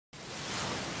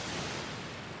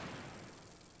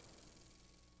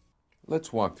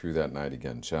Let's walk through that night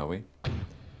again, shall we?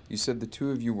 You said the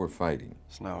two of you were fighting.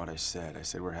 That's not what I said. I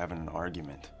said we're having an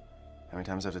argument. How many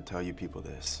times do I have to tell you people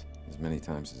this? As many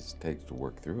times as it takes to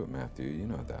work through it, Matthew, you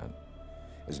know that.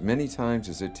 As many times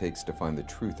as it takes to find the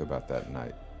truth about that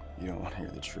night. You don't want to hear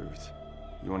the truth.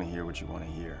 You want to hear what you want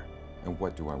to hear. And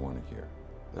what do I want to hear?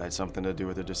 That had something to do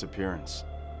with her disappearance.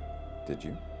 Did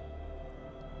you?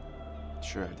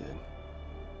 Sure I did.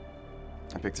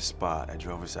 I picked a spot. I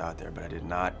drove us out there, but I did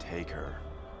not take her.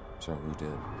 So who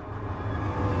did?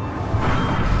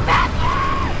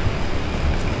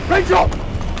 Rachel!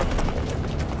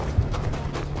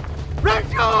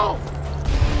 Rachel!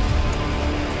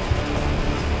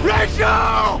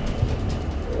 Rachel!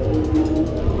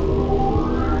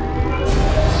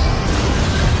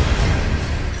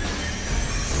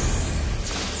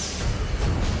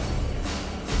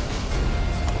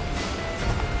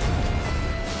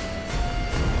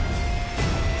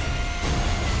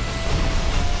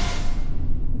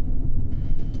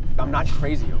 I'm not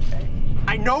crazy, okay?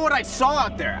 I know what I saw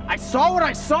out there. I saw what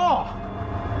I saw.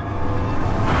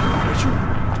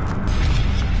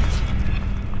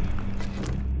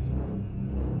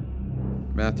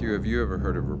 Matthew, have you ever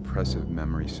heard of repressive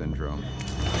memory syndrome?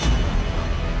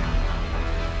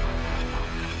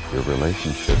 Your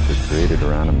relationships are created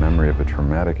around a memory of a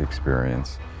traumatic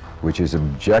experience, which is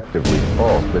objectively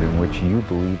false, but in which you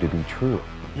believe to be true.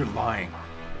 You're lying.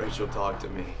 Rachel, talk to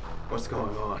me. What's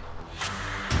going on?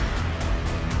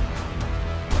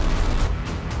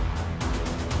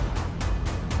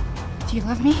 Do you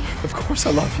love me? Of course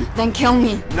I love you. Then kill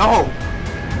me. No!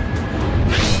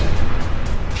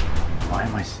 Why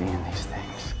am I seeing these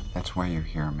things? That's why you're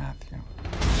here, Matthew.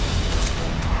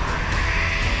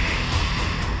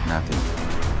 Matthew.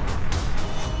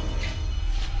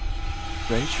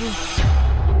 Rachel?